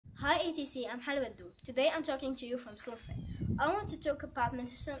Hi ATC, I'm Halwadou. Today I'm talking to you from Slovakia. I want to talk about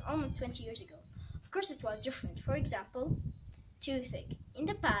medicine almost 20 years ago. Of course it was different. For example, toothache. In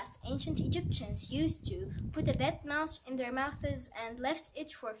the past, ancient Egyptians used to put a dead mouse in their mouths and left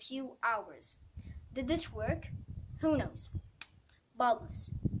it for a few hours. Did it work? Who knows?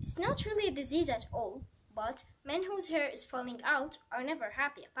 Baldness. It's not really a disease at all, but men whose hair is falling out are never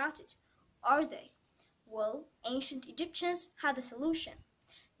happy about it, are they? Well, ancient Egyptians had a solution.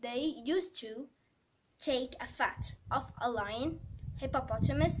 They used to take a fat of a lion,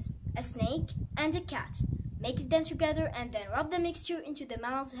 hippopotamus, a snake, and a cat, mix them together, and then rub the mixture into the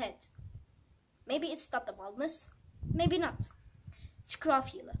man's head. Maybe it stopped the baldness, maybe not.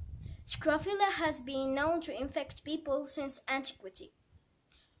 Scrofula. Scrofula has been known to infect people since antiquity.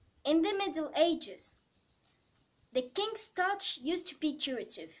 In the Middle Ages, the king's touch used to be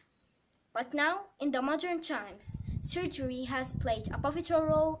curative. But now, in the modern times, surgery has played a pivotal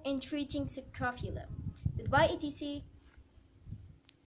role in treating scrofula. Goodbye, etc.